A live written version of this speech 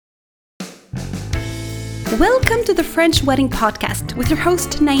Welcome to the French Wedding Podcast with your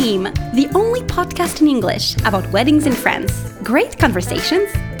host Naïm, the only podcast in English about weddings in France. Great conversations,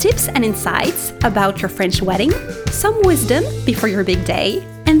 tips and insights about your French wedding, some wisdom before your big day,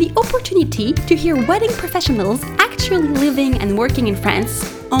 and the opportunity to hear wedding professionals actually living and working in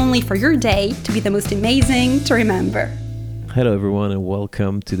France, only for your day to be the most amazing to remember. Hello everyone and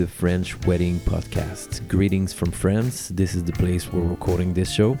welcome to the French Wedding Podcast. Greetings from France. This is the place where we're recording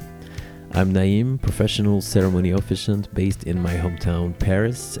this show. I'm Naïm, professional ceremony officiant based in my hometown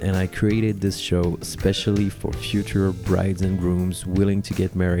Paris, and I created this show especially for future brides and grooms willing to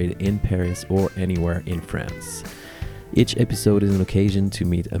get married in Paris or anywhere in France. Each episode is an occasion to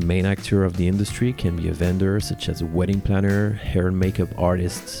meet a main actor of the industry, can be a vendor such as a wedding planner, hair and makeup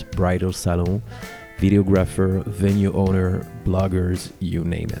artists, bridal salon, videographer, venue owner, bloggers, you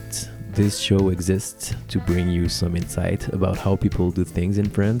name it. This show exists to bring you some insight about how people do things in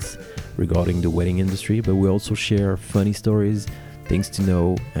France regarding the wedding industry, but we also share funny stories, things to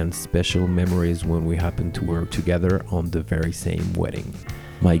know, and special memories when we happen to work together on the very same wedding.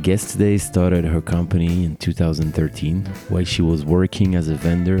 My guest today started her company in 2013 while she was working as a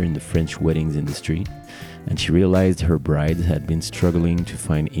vendor in the French weddings industry, and she realized her brides had been struggling to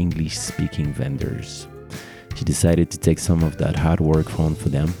find English-speaking vendors. She decided to take some of that hard work on for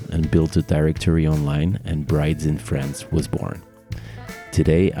them and built a directory online, and Brides in France was born.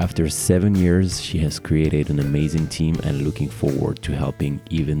 Today, after 7 years, she has created an amazing team and looking forward to helping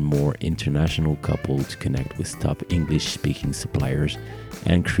even more international couples to connect with top English-speaking suppliers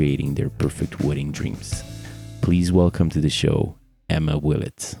and creating their perfect wedding dreams. Please welcome to the show, Emma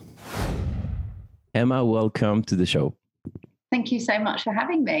Willett. Emma, welcome to the show. Thank you so much for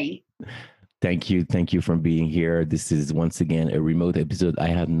having me. Thank you for being here. This is once again a remote episode. I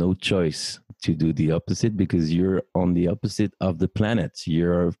had no choice to do the opposite because you're on the opposite of the planet.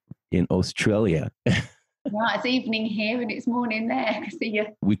 You're in Australia. Right, it's evening here and it's morning there. See you.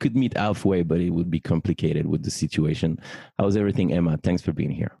 We could meet halfway, but it would be complicated with the situation. How's everything, Emma? Thanks for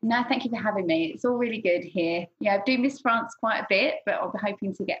being here. No, thank you for having me. It's all really good here. Yeah, I do miss France quite a bit, but I'm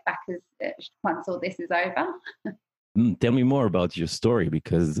hoping to get back as once all this is over. Tell me more about your story,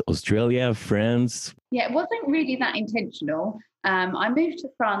 because Australia, France. Yeah, it wasn't really that intentional. I moved to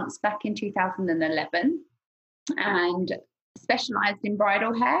France back in 2011 and specialised in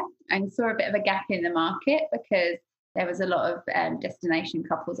bridal hair, and saw a bit of a gap in the market because there was a lot of destination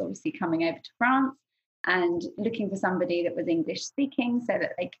couples obviously coming over to France and looking for somebody that was English speaking so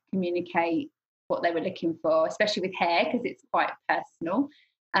that they could communicate what they were looking for, especially with hair because it's quite personal.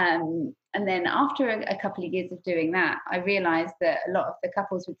 And then after a couple of years of doing that, I realised that a lot of the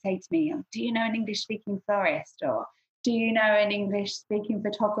couples would say to me, oh, do you know an English-speaking florist? Or do you know an English-speaking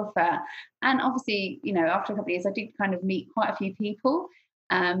photographer? And obviously, you know, after a couple of years, I did kind of meet quite a few people.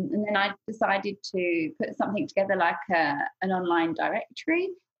 And then I decided to put something together like an online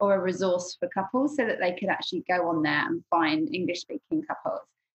directory or a resource for couples so that they could actually go on there and find English-speaking couples.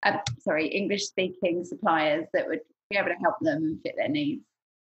 English-speaking suppliers that would be able to help them and fit their needs.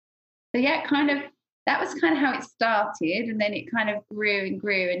 So yeah, that was kind of how it started, and then it kind of grew and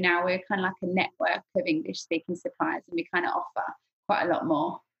grew, and now we're kind of like a network of English-speaking suppliers, and we kind of offer quite a lot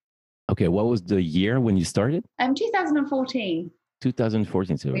more. Okay, what was the year when you started? 2014.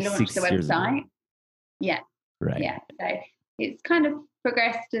 2014, so we launched the website. Yeah, right. Yeah, so it's kind of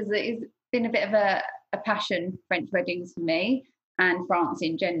progressed as it's been a bit of a passion, French weddings for me and France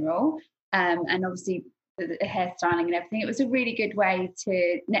in general, and obviously the hairstyling and everything. It was a really good way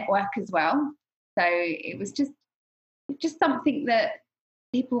to network as well. So it was just something that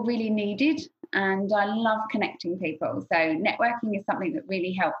people really needed, and I love connecting people. So networking is something that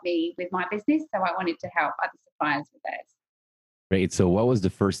really helped me with my business. So I wanted to help other suppliers with theirs. Great. So what was the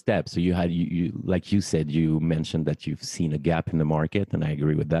first step? So you had, you like you said, you mentioned that you've seen a gap in the market, and I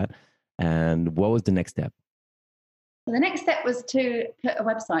agree with that. And what was the next step? Well, the next step was to put a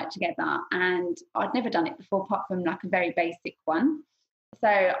website together, and I'd never done it before apart from like a very basic one.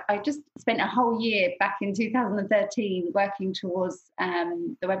 So I just spent a whole year back in 2013 working towards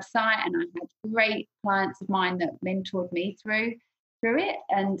the website, and I had great clients of mine that mentored me through it,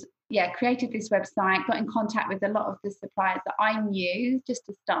 and yeah, created this website, got in contact with a lot of the suppliers that I knew just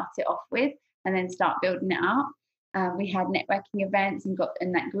to start it off with and then start building it up. We had networking events and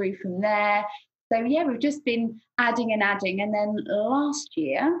that grew from there. So yeah, we've just been adding. And then last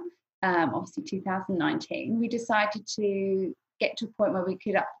year, obviously 2019, we decided to get to a point where we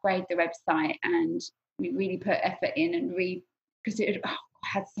could upgrade the website, and we really put effort in and because it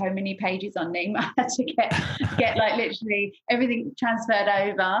had so many pages on name. I had to get like literally everything transferred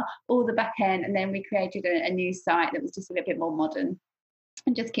over, all the back end, and then we created a new site that was just a little bit more modern.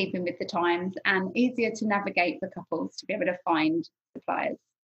 and just keeping with the times, and easier to navigate for couples to be able to find suppliers.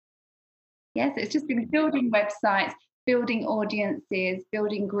 Yes, it's just been building websites, building audiences,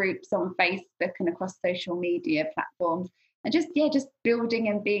 building groups on Facebook and across social media platforms, and just building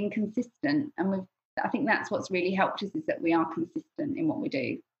and being consistent. And I think that's what's really helped us, is that we are consistent in what we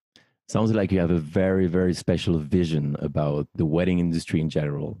do. Sounds like you have a very, very special vision about the wedding industry in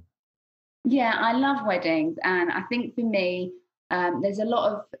general. Yeah, I love weddings, and I think for me, there's a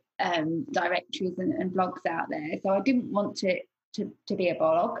lot of directories and blogs out there. So I didn't want to be a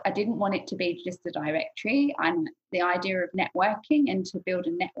blog. I didn't want it to be just a directory. And the idea of networking, and to build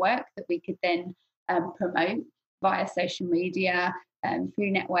a network that we could then promote via social media,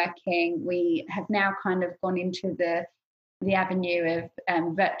 through networking. We have now kind of gone into the avenue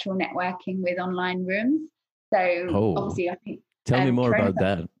of virtual networking with online rooms. So obviously, I think tell me more about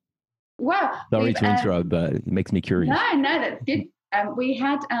that. Well, sorry to interrupt, but it makes me curious. No, that's good. We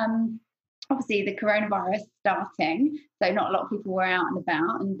had obviously the coronavirus starting, so not a lot of people were out and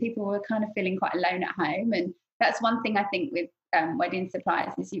about, and people were kind of feeling quite alone at home. And that's one thing I think with wedding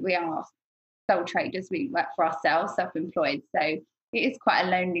suppliers, is we are sole traders. We work for ourselves, self-employed, so it is quite a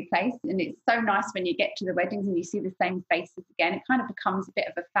lonely place. And it's so nice when you get to the weddings and you see the same faces again. It kind of becomes a bit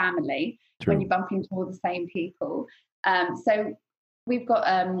of a family. True. When you bump into all the same people. So we've got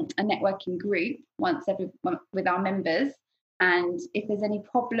a networking group once every month with our members. And if there's any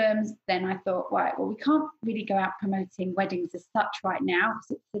problems, then I thought, right, well, we can't really go out promoting weddings as such right now,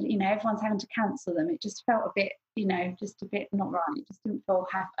 because it's, everyone's having to cancel them. It just felt a bit, just a bit not right. It just didn't feel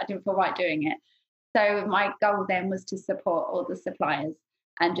I didn't feel right doing it. So my goal then was to support all the suppliers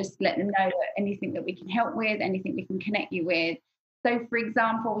and just let them know that anything that we can help with, anything we can connect you with. So, for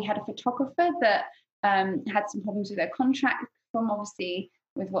example, we had a photographer that had some problems with their contract from obviously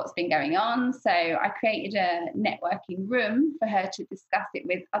with what's been going on. So I created a networking room for her to discuss it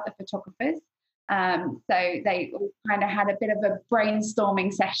with other photographers. So they all kind of had a bit of a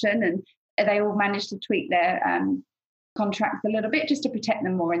brainstorming session, and they all managed to tweak their contracts a little bit just to protect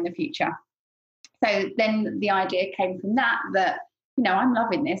them more in the future. So then the idea came from that I'm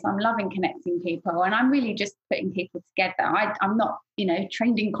loving this. I'm loving connecting people, and I'm really just putting people together. I'm not,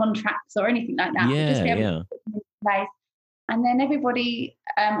 trained in contracts or anything like that. Yeah, just be able to put them in place. And then everybody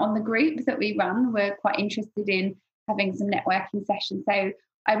on the group that we run were quite interested in having some networking sessions. So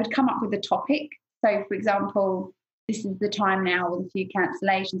I would come up with a topic. So, for example, this is the time now with a few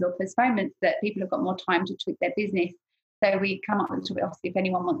cancellations or postponements that people have got more time to tweak their business. So we come up with a topic, obviously, if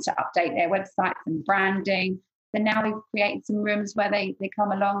anyone wants to update their websites and branding. So now we've created some rooms where they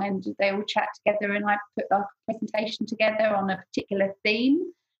come along and they all chat together, and I put a presentation together on a particular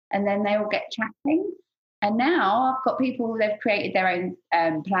theme, and then they all get chatting. And now I've got people, they've created their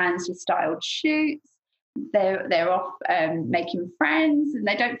own plans for styled shoots. They're off making friends, and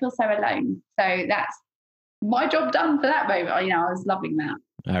they don't feel so alone. So that's my job done for that moment. I was loving that.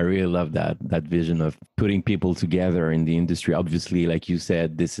 I really love that vision of putting people together in the industry. Obviously, like you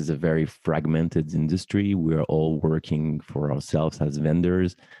said, this is a very fragmented industry. We're all working for ourselves as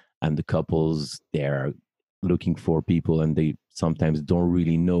vendors, and the couples, they're looking for people, and they sometimes don't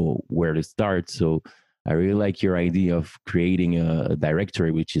really know where to start. So I really like your idea of creating a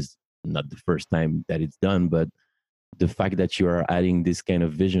directory, which is not the first time that it's done, but the fact that you are adding this kind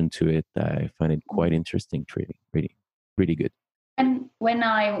of vision to it, I find it quite interesting, really, really good. And when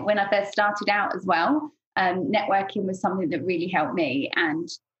I first started out as well, networking was something that really helped me. And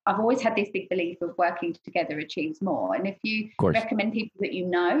I've always had this big belief of working together achieves more. And if you recommend people that you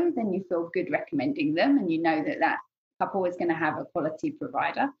know, then you feel good recommending them, and you know that couple is going to have a quality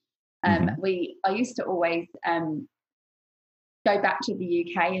provider. I used to always go back to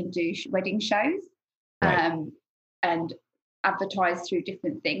the UK and do wedding shows, and advertise through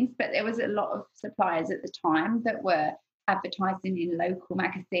different things. But there was a lot of suppliers at the time that were advertising in local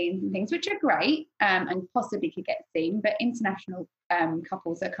magazines and things, which are great and possibly could get seen. But international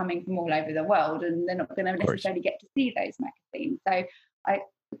couples are coming from all over the world, and they're not going to necessarily get to see those magazines. So I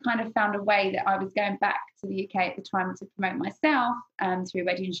kind of found a way that I was going back to the UK at the time to promote myself through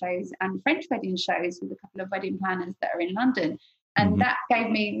wedding shows and French wedding shows with a couple of wedding planners that are in London. And that gave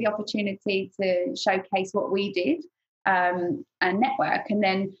me the opportunity to showcase what we did and network. And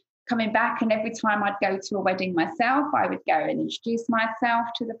then coming back, and every time I'd go to a wedding myself, I would go and introduce myself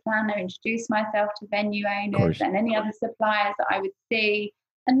to the planner, introduce myself to venue owners and any other suppliers that I would see.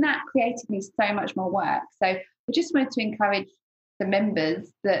 And that created me so much more work. So I just wanted to encourage the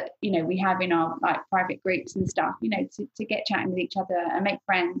members that, we have in our private groups and stuff, to get chatting with each other and make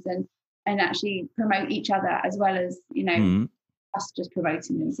friends and actually promote each other as well as, us just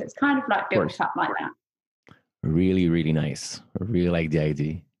promoting them. So it's kind of built up like that. Really, really nice. I really like the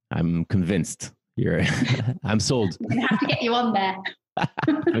idea. I'm convinced. You're I'm sold. I'm going to have to get you on there.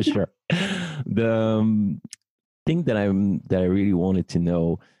 For sure. The thing that I really wanted to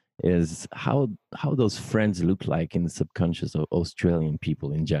know is how those friends look like in the subconscious of Australian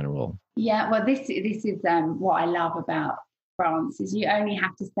people in general. Yeah, well, this is what I love about France is you only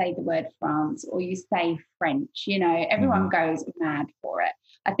have to say the word France or you say French. You know, everyone Mhm. goes mad for it.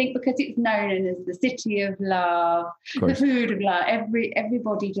 I think because it's known as the city of love, Of the course. food of love.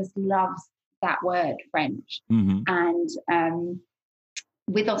 Everybody just loves that word French, Hmm. and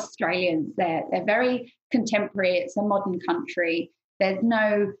with Australians, they're very contemporary. It's a modern country. There's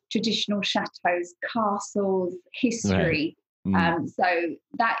no traditional chateaus, castles, Right. history. Mm. So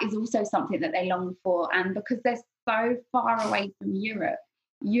that is also something that they long for. And because they're so far away from Europe,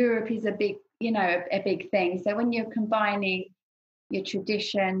 Europe is a big, a big thing. So when you're combining your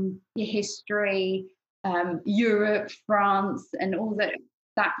tradition, your history, Europe, France, and all that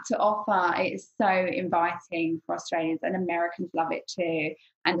to offer. It is so inviting for Australians, and Americans love it too,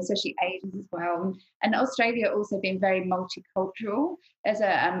 and especially Asians as well. And Australia also been very multicultural. There's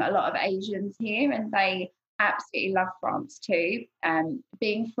a lot of Asians here, and they absolutely love France too.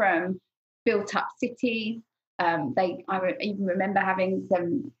 Being from built up cities, even remember having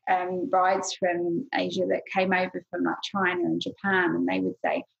some brides from Asia that came over from like China and Japan, and they would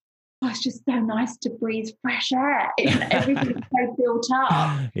say, "Oh, it's just so nice to breathe fresh air." Everything's so built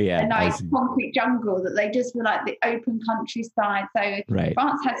up, a Yeah, I nice see. concrete jungle that they just feel like the open countryside. So Right.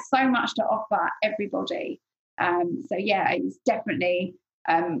 France has so much to offer everybody. So yeah, it's definitely.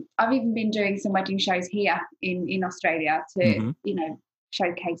 I've even been doing some wedding shows here in Australia to Hmm.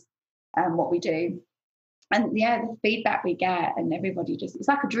 showcase what we do, and yeah, the feedback we get, and everybody it's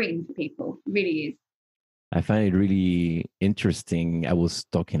like a dream for people. It really is. I find it really interesting. I was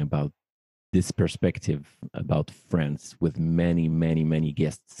talking about this perspective about France with many, many, many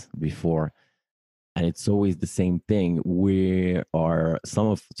guests before, and it's always the same thing. We are some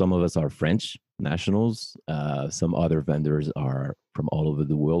of us are French nationals. Some other vendors are from all over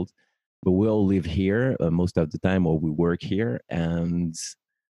the world, but we all live here most of the time, or we work here. And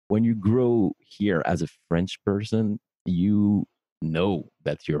when you grow here as a French person, you know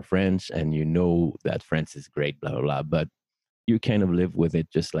that you're French and you know that France is great, blah blah blah. But you kind of live with it,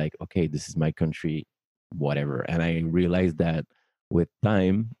 just like, okay, this is my country, whatever. And I realized that with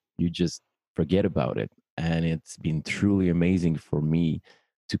time, you just forget about it. And it's been truly amazing for me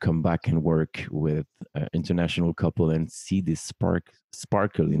to come back and work with an international couple and see this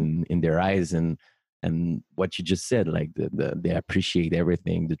sparkle in their eyes, and what you just said, like they appreciate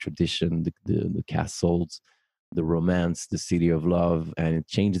everything, the tradition, the castles, the romance, the city of love, and it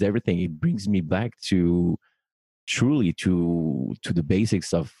changed everything. It brings me back to truly to the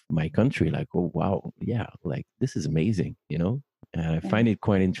basics of my country, like, oh wow, yeah, like this is amazing, and I Yeah. find it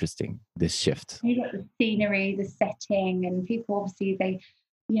quite interesting, this shift. You got the scenery, the setting, and people obviously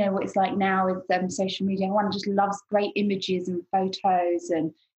what it's like now with social media. Everyone just loves great images and photos,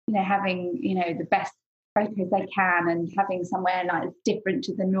 and having the best photos they can, and having somewhere like different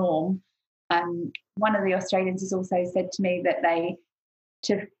to the norm. One of the Australians has also said to me that they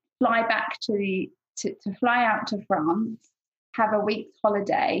to fly back to fly out to France, have a week's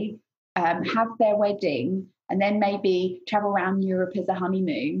holiday, have their wedding, and then maybe travel around Europe as a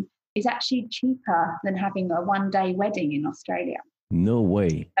honeymoon is actually cheaper than having a 1 day wedding in Australia. No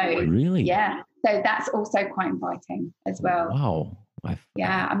way. So Really? yeah, so that's also quite inviting as well. Wow.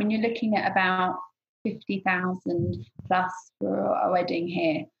 Yeah, I mean you're looking at about 50,000 plus for a wedding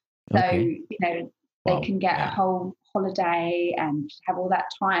here. So Okay. they Wow. can get a Yeah. whole holiday and have all that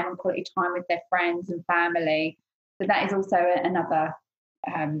time and quality time with their friends and family. So that is also another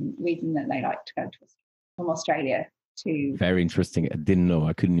reason that they like to go to from Australia to. Very interesting. I didn't know.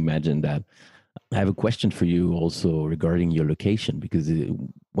 I couldn't imagine that. I have a question for you also regarding your location, because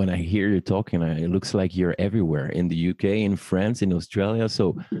when I hear you talking, it looks like you're everywhere in the UK, in France, in Australia.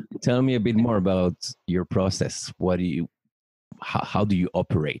 So tell me a bit more about your process. How do you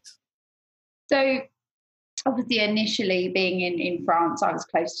operate? So obviously initially being in France, I was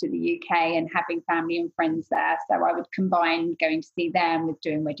close to the UK and having family and friends there. So I would combine going to see them with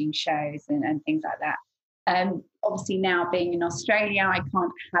doing wedding shows and things like that. Obviously now being in Australia, I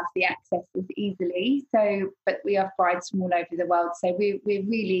can't have the access as easily. So, but we have brides from all over the world. So we're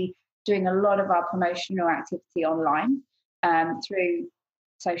really doing a lot of our promotional activity online through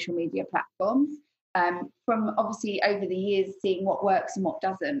social media platforms. From obviously over the years, seeing what works and what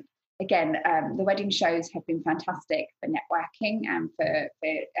doesn't. Again, the wedding shows have been fantastic for networking and for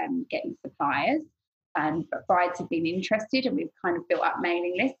getting suppliers. And brides have been interested, and we've kind of built up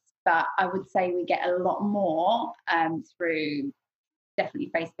mailing lists. but I would say we get a lot more through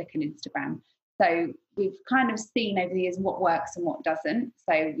definitely Facebook and Instagram. So we've kind of seen over the years what works and what doesn't.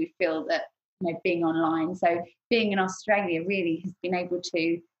 So we feel that, being online, so being in Australia really has been able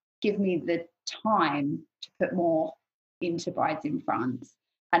to give me the time to put more into Brides in France.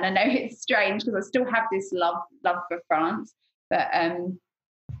 And I know it's strange because I still have this love for France, but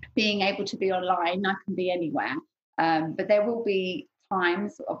being able to be online, I can be anywhere. But there will be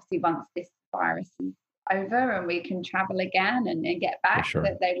times, obviously, once this virus is over and we can travel again and get back, sure,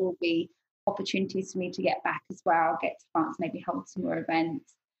 that there will be opportunities for me to get back as well, get to France, maybe hold some more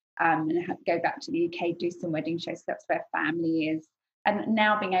events, and go back to the UK, do some wedding shows. So that's where family is. And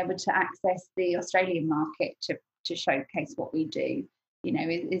now being able to access the Australian market to showcase what we do,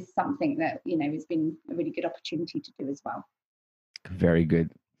 is something that, has been a really good opportunity to do as well. Very good.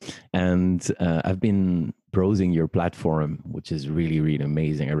 And I've been browsing your platform, which is really, really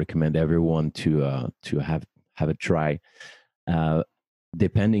amazing. I recommend everyone to have a try.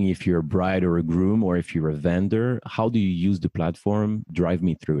 Depending if you're a bride or a groom, or if you're a vendor, how do you use the platform? Drive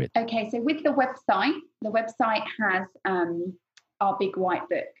me through it. Okay, so with the website has our big white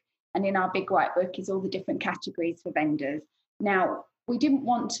book. And in our big white book is all the different categories for vendors. Now, we didn't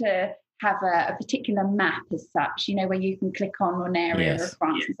want to have a particular map as such, where you can click on an area of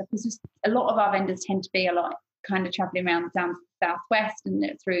France and stuff, because a lot of our vendors tend to be a lot kind of traveling around down to the southwest and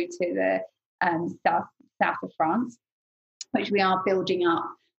through to the south of France, which we are building up.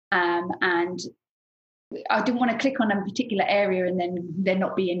 And I didn't want to click on a particular area and then there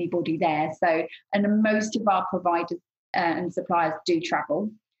not be anybody there. So, and most of our providers and suppliers do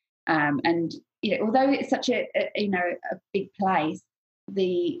travel. And although it's such a big place,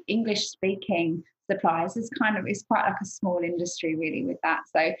 the English speaking suppliers is quite like a small industry really with that.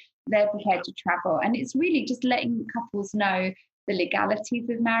 So they're prepared to travel, and it's really just letting couples know the legalities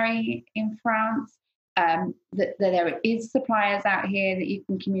of marrying in France, that there is suppliers out here that you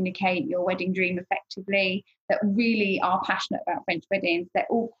can communicate your wedding dream effectively, that really are passionate about French weddings. They're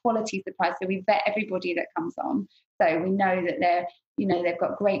all quality suppliers, so we vet everybody that comes on. So we know that they've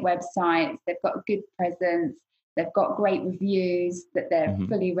got great websites, they've got a good presence, they've got great reviews, that they're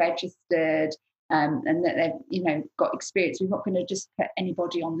fully registered, and that they've got experience. We're not going to just put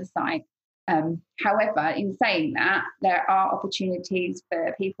anybody on the site. However, in saying that, there are opportunities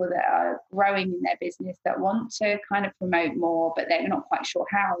for people that are growing in their business that want to kind of promote more, but they're not quite sure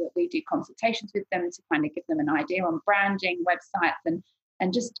how, that we do consultations with them to kind of give them an idea on branding, websites,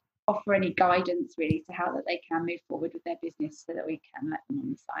 and just offer any guidance really to how that they can move forward with their business so that we can let them on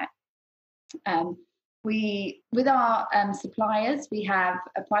the site. With our suppliers, we have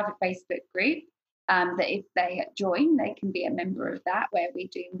a private Facebook group that if they join, they can be a member of that, where we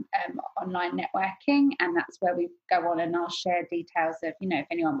do online networking, and that's where we go on and I'll share details of, if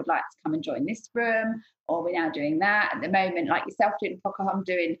anyone would like to come and join this room, or we're now doing that. At the moment, like yourself doing a podcast, I'm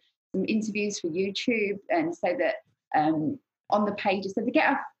doing some interviews for YouTube, and so that on the pages, so they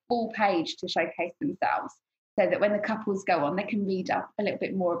get a full page to showcase themselves, so that when the couples go on, they can read up a little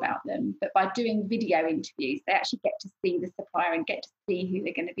bit more about them. But by doing video interviews, they actually get to see the supplier and get to see who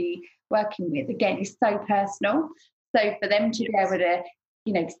they're going to be working with. Again, it's so personal. So for them to be able to,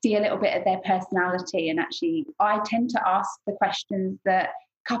 see a little bit of their personality, and actually I tend to ask the questions that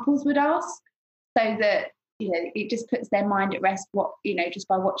couples would ask, so that, it just puts their mind at rest, just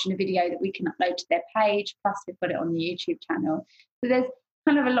by watching a video that we can upload to their page, plus we've got it on the YouTube channel. So there's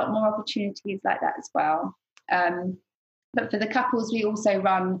kind of a lot more opportunities like that as well. But for the couples, we also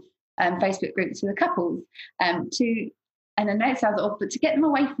run Facebook groups for the couples and I know it sounds odd, but to get them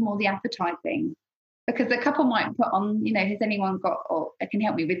away from all the advertising, because the couple might put on, has anyone got, or can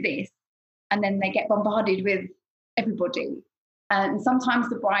help me with this? And then they get bombarded with everybody. And sometimes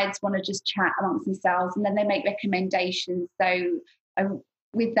the brides want to just chat amongst themselves, and then they make recommendations. So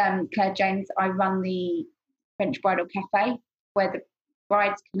with Claire Jones, I run the French Bridal Cafe, where the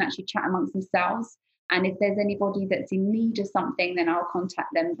brides can actually chat amongst themselves. And if there's anybody that's in need of something, then I'll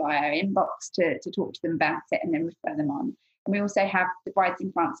contact them via inbox to talk to them about it and then refer them on. And we also have the Brides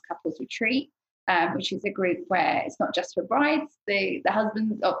in France Couples Retreat, which is a group where it's not just for brides, the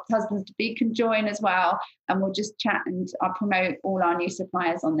husbands to be can join as well. And we'll just chat, and I'll promote all our new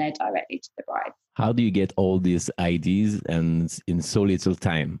suppliers on there directly to the brides. How do you get all these ideas and in so little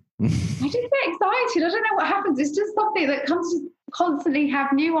time? I just get excited. I don't know what happens. It's just something that comes to constantly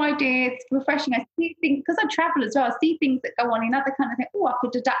have new ideas, refreshing. I see things, because I travel as well, I see things that go on in other countries. I think, I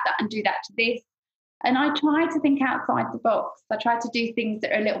could adapt that and do that to this. And I try to think outside the box. I try to do things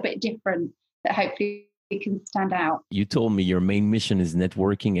that are a little bit different, that hopefully can stand out. You told me your main mission is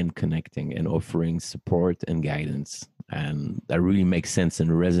networking and connecting and offering support and guidance. And that really makes sense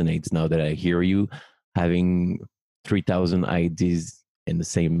and resonates now that I hear you having 3,000 ideas in the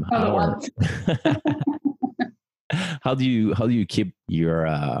same hour. How do you keep your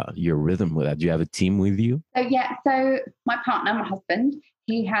rhythm with that? Do you have a team with you? So my partner, my husband,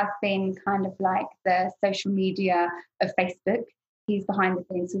 he has been kind of like the social media of Facebook. He's behind the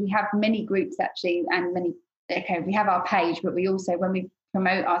scenes. So we have many groups actually, and we have our page, but we also, when we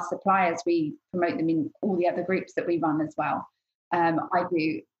promote our suppliers, we promote them in all the other groups that we run as well. I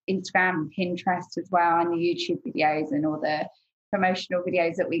do Instagram, Pinterest as well, and the YouTube videos and all the promotional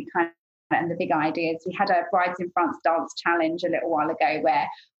videos that we kind of, and the big ideas. We had a Brides in France dance challenge a little while ago where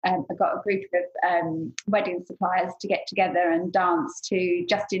I got a group of wedding suppliers to get together and dance to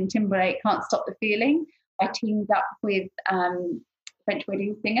Justin Timberlake, Can't Stop the Feeling. I teamed up with French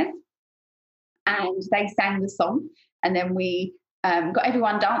wedding singers and they sang the song, and then we got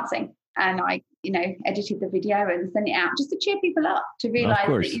everyone dancing, and I edited the video and sent it out just to cheer people up, to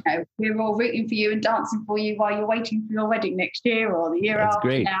realise that we're all rooting for you and dancing for you while you're waiting for your wedding next year or the year That's after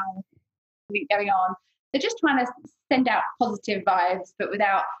great. now. Going on. They're just trying to send out positive vibes, but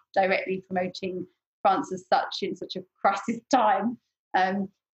without directly promoting France as such in such a crisis time.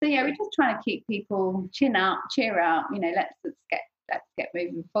 We're just trying to keep people chin up, cheer up. Let's get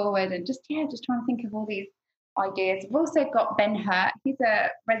moving forward, and just trying to think of all these ideas. We've also got Ben Hurt. He's a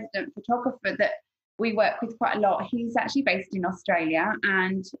resident photographer that we work with quite a lot. He's actually based in Australia,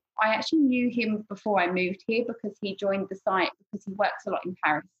 and I actually knew him before I moved here because he joined the site because he works a lot in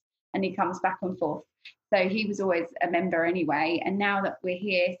Paris. And he comes back and forth. So he was always a member anyway. And now that we're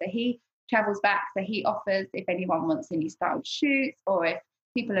here, so he travels back. So he offers, if anyone wants any styled shoots, or if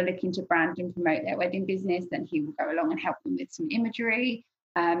people are looking to brand and promote their wedding business, then he will go along and help them with some imagery.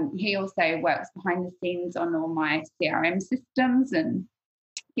 He also works behind the scenes on all my CRM systems and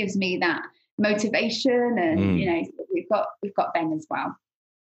gives me that motivation. And so we've got Ben as well.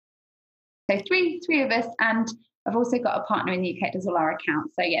 So three of us, and I've also got a partner in the UK that does all our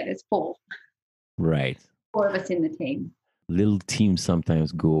accounts. So there's four. Right. 4 of us in the team. Little teams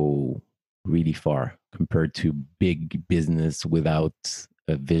sometimes go really far compared to big business without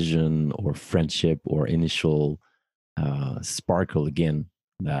a vision or friendship or initial sparkle again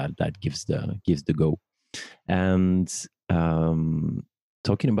that gives the go. And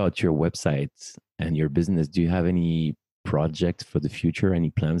talking about your website and your business, do you have any projects for the future?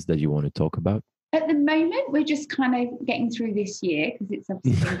 Any plans that you want to talk about? At the moment, we're just kind of getting through this year because it's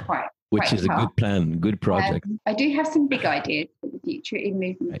obviously been quite Which is tough. A good plan, good project. I do have some big ideas for the future in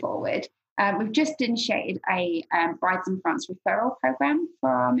moving forward. We've just initiated a Brides in France referral program for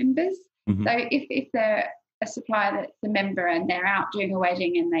our members. Mm-hmm. So if they're a supplier that's a member and they're out doing a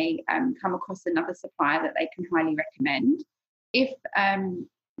wedding and they come across another supplier that they can highly recommend, if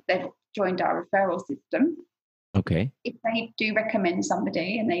they've joined our referral system, okay, if they do recommend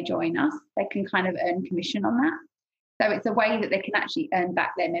somebody and they join us, they can kind of earn commission on that. So it's a way that they can actually earn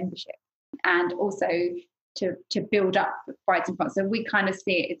back their membership, and also to build up Brides in France. So we kind of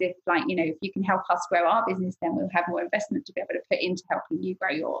see it as if, like, if you can help us grow our business, then we'll have more investment to be able to put into helping you grow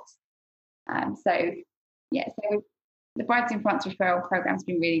yours. So the Brides in France referral program's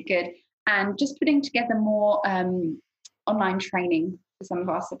been really good, and just putting together more online training for some of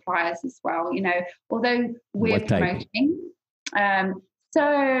our suppliers as well. Although we're promoting,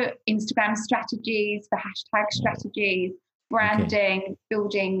 so Instagram strategies, for hashtag strategies, branding,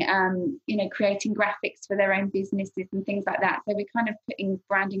 building, creating graphics for their own businesses and things like that. So we're kind of putting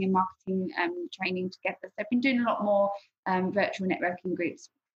branding and marketing training together. So I've been doing a lot more virtual networking groups,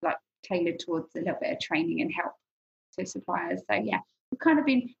 like tailored towards a little bit of training and help to suppliers. So we've kind of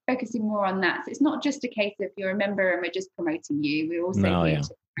been focusing more on that. So it's not just a case of you're a member and we're just promoting you. We're also here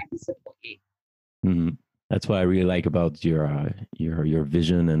to support you. Mm-hmm. That's what I really like about your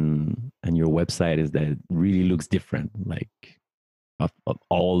vision and your website, is that it really looks different, like of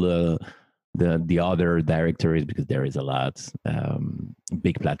all the other directories, because there is a lot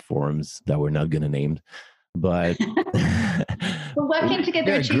big platforms that we're not going to name, but we're working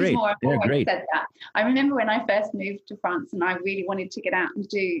together to choose more. They're great. Said that. I remember when I first moved to France and I really wanted to get out and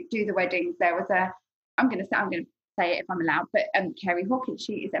do the weddings. There was I'm going to say it if I'm allowed, but Kerry Hawkins,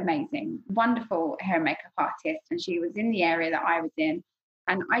 she is amazing, wonderful hair and makeup artist, and she was in the area that I was in,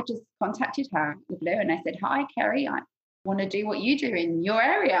 and I just contacted her out of the blue and I said, "Hi Kerry, I want to do what you do in your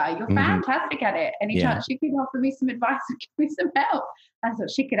area. You're fantastic at it. Any chance you could offer me some advice and give me some help?" I thought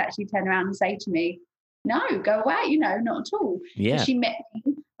she could actually turn around and say to me, "No, go away, not at all." Yeah. So she met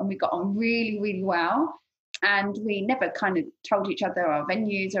me and we got on really, really well. And we never kind of told each other our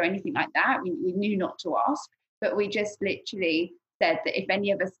venues or anything like that. We knew not to ask, but we just literally said that if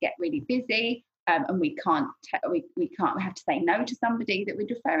any of us get really busy, and we have to say no to somebody, that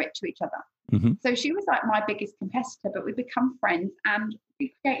we'd refer it to each other. Mm-hmm. So she was like my biggest competitor, but we become friends, and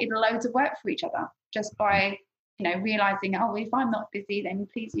we created loads of work for each other just by, realizing, oh, if I'm not busy, then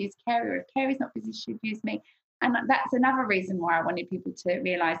please use Kerry, or if Kerry's not busy, she'd use me. And that's another reason why I wanted people to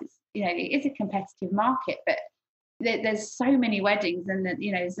realize it is a competitive market, but there's so many weddings, and that,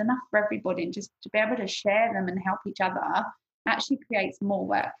 there's enough for everybody, and just to be able to share them and help each other actually creates more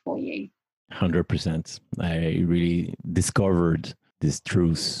work for you. 100%. I really discovered this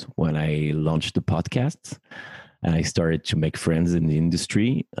truth when I launched the podcast, and I started to make friends in the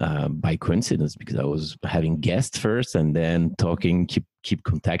industry by coincidence, because I was having guests first, and then talking, keep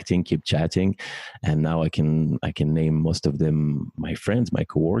contacting, keep chatting, and now I can name most of them my friends, my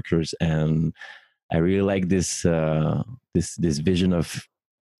coworkers, and I really like this this vision of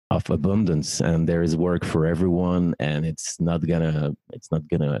abundance, and there is work for everyone, and it's not gonna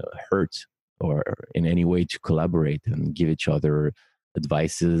hurt or in any way to collaborate and give each other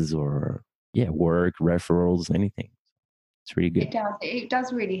advices or work referrals, anything. It's really good. It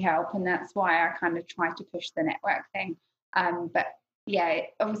does really help, and that's why I kind of try to push the network thing. But yeah,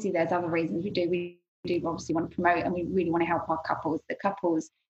 obviously there's other reasons we do obviously want to promote, and we really want to help our couples. The couples,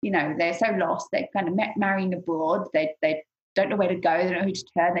 they're so lost, they're kind of marrying abroad, they don't know where to go, they don't know who to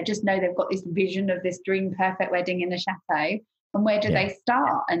turn, they just know they've got this vision of this dream perfect wedding in the chateau, and where do they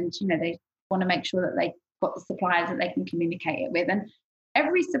start? And they want to make sure that they've got the suppliers that they can communicate it with. And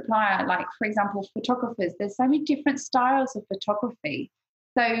every supplier, like for example photographers, there's so many different styles of photography.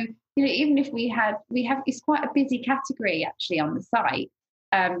 So even if we have it's quite a busy category actually on the site,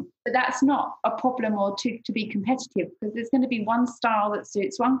 but that's not a problem or to be competitive, because there's going to be one style that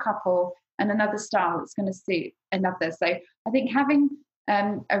suits one couple and another style that's going to suit another. So I think having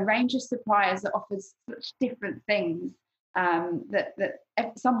a range of suppliers that offers such different things, that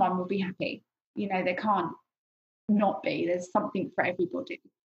someone will be happy. They can't not be. There's something for everybody.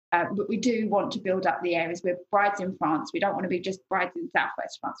 But we do want to build up the areas. We're brides in France. We don't want to be just brides in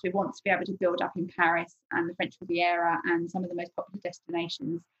Southwest France. We want to be able to build up in Paris and the French Riviera and some of the most popular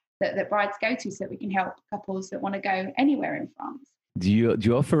destinations that brides go to, so that we can help couples that want to go anywhere in France. Do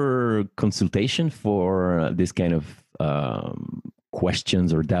you offer consultation for this kind of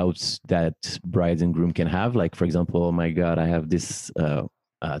questions or doubts that brides and groom can have? Like, for example, oh my God, I have this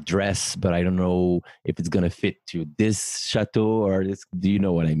dress, but I don't know if it's going to fit to this chateau or this. Do you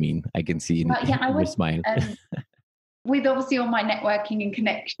know what I mean? I can see in your smile. With obviously all my networking and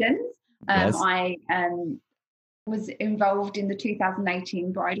connections, yes. I was involved in the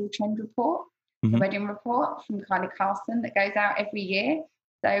 2018 Bridal Trend Report, the wedding report from Kylie Carson that goes out every year.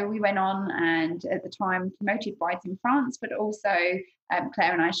 So we went on and at the time promoted brides in France, but also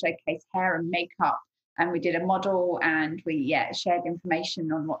Claire and I showcased hair and makeup, and we did a model, and we shared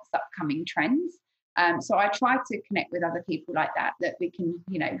information on what's upcoming trends. So I try to connect with other people like that we can,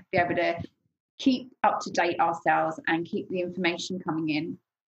 be able to keep up to date ourselves and keep the information coming in,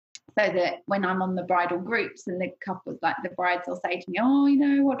 so that when I'm on the bridal groups and the couples, like the brides will say to me, oh,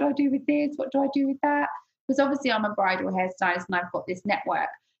 what do I do with this? What do I do with that? Because obviously I'm a bridal hairstylist and I've got this network,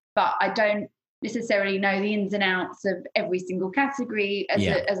 but I don't necessarily know the ins and outs of every single category as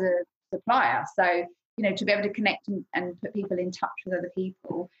a supplier. So, to be able to connect and put people in touch with other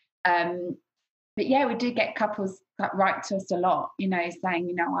people. But yeah, we do get couples that write to us a lot,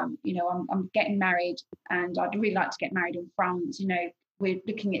 saying, I'm getting married and I'd really like to get married in France. We're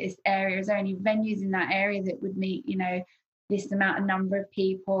looking at this area. Is there any venues in that area that would meet, this amount of number of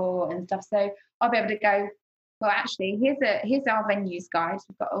people and stuff? So I'll be able to go, well, actually, here's our venues guide.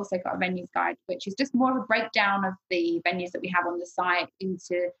 We've also got a venues guide, which is just more of a breakdown of the venues that we have on the site,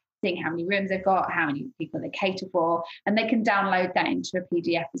 into seeing how many rooms they've got, how many people they cater for, and they can download that into a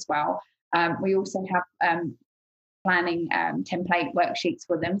PDF as well. We also have planning template worksheets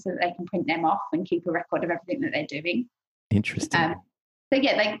for them, so that they can print them off and keep a record of everything that they're doing. Interesting. So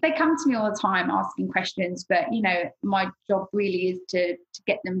yeah, they come to me all the time asking questions, but my job really is to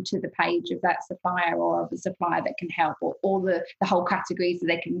get them to the page of that supplier, or of a supplier that can help, or the whole category, so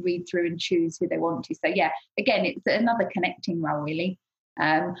they can read through and choose who they want to. So yeah, again, it's another connecting role really.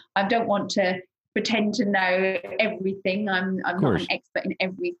 I don't want to pretend to know everything. I'm not an expert in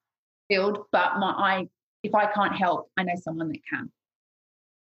every field, but if I can't help, I know someone that can.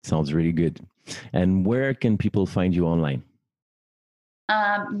 Sounds really good. And where can people find you online?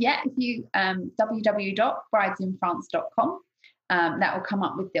 If you www.bridesinfrance.com, that will come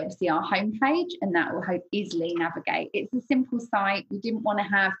up with obviously our homepage, and that will easily navigate. It's a simple site. We didn't want to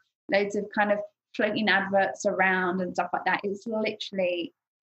have loads of kind of floating adverts around and stuff like that. It's literally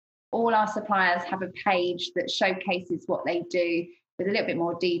all our suppliers have a page that showcases what they do, with a little bit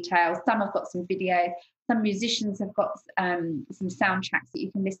more detail. Some have got some videos. Some musicians have got some soundtracks that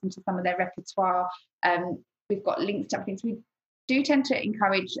you can listen to some of their repertoire. We've got links to things. We do tend to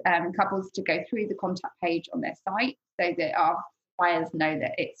encourage couples to go through the contact page on their site so that our buyers know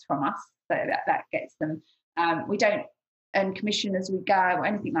that it's from us, so that gets them. We don't earn commission as we go or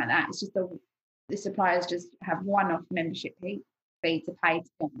anything like that. It's just the suppliers just have one-off membership fee to pay to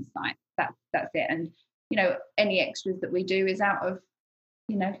go on the site. That's it. And any extras that we do is out of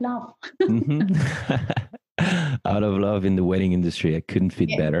love. Out of love in the wedding industry. I couldn't fit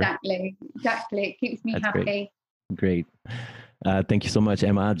better. Exactly. It keeps me happy. Great. Thank you so much,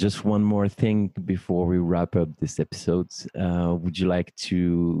 Emma. Just one more thing before we wrap up this episode. Would you like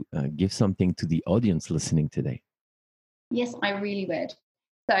to give something to the audience listening today? Yes, I really would.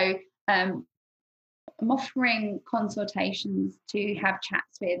 So I'm offering consultations to have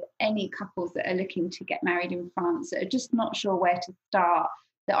chats with any couples that are looking to get married in France that are just not sure where to start,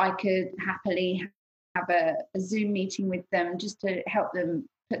 that I could happily have a Zoom meeting with them just to help them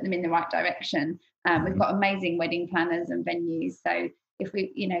put them in the right direction. We've got amazing wedding planners and venues. So if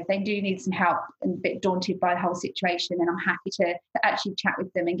they do need some help and a bit daunted by the whole situation, then I'm happy to actually chat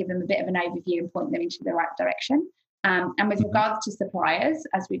with them and give them a bit of an overview and point them into the right direction. And with regards to suppliers,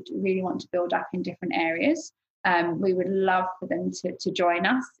 as we really want to build up in different areas, we would love for them to join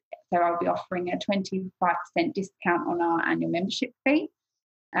us. So I'll be offering a 25% discount on our annual membership fee.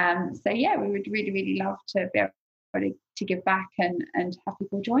 We would really, really love to be able to give back and have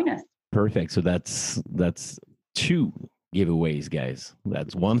people join us. Perfect. So that's 2 giveaways, guys.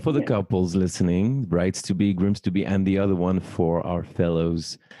 That's one for the couples listening, brides to be, grooms to be, and the other one for our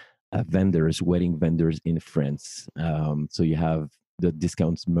fellows vendors, wedding vendors in France. So you have the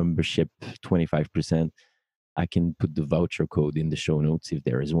discounts membership 25%. I can put the voucher code in the show notes if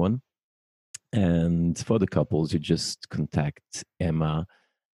there is one. And for the couples, you just contact Emma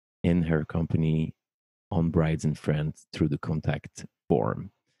in her company on Brides in France through the contact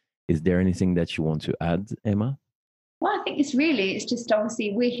form. Is there anything that you want to add, Emma? Well, I think it's just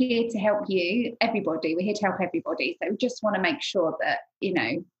obviously we're here to help you, everybody. We're here to help everybody. So we just want to make sure that,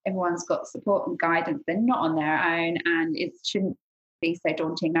 everyone's got support and guidance. They're not on their own, and it shouldn't be so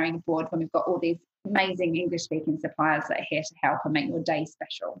daunting knowing abroad when we've got all these amazing English-speaking suppliers that are here to help and make your day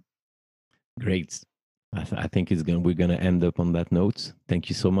special. Great. I think we're going to end up on that note. Thank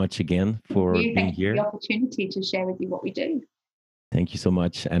you so much again for being here. Thank you for the opportunity to share with you what we do. Thank you so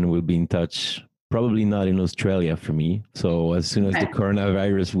much. And we'll be in touch, probably not in Australia for me. So as soon as the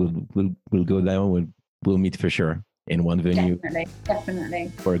coronavirus will go down, we'll meet for sure in one venue. Definitely.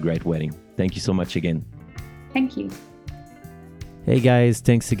 For a great wedding. Thank you so much again. Thank you. Hey guys,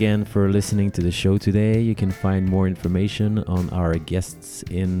 thanks again for listening to the show today. You can find more information on our guests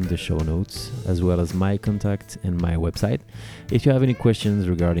in the show notes, as well as my contact and my website. If you have any questions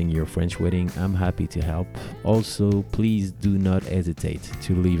regarding your French wedding, I'm happy to help. Also, please do not hesitate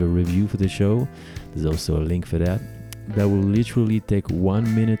to leave a review for the show. There's also a link for that. That will literally take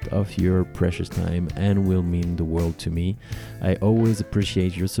 1 minute of your precious time and will mean the world to me. I always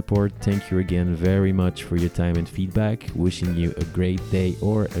appreciate your support. Thank you again very much for your time and feedback. Wishing you a great day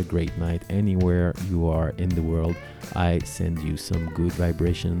or a great night anywhere you are in the world. I send you some good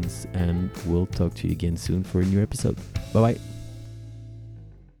vibrations and we'll talk to you again soon for a new episode. Bye bye.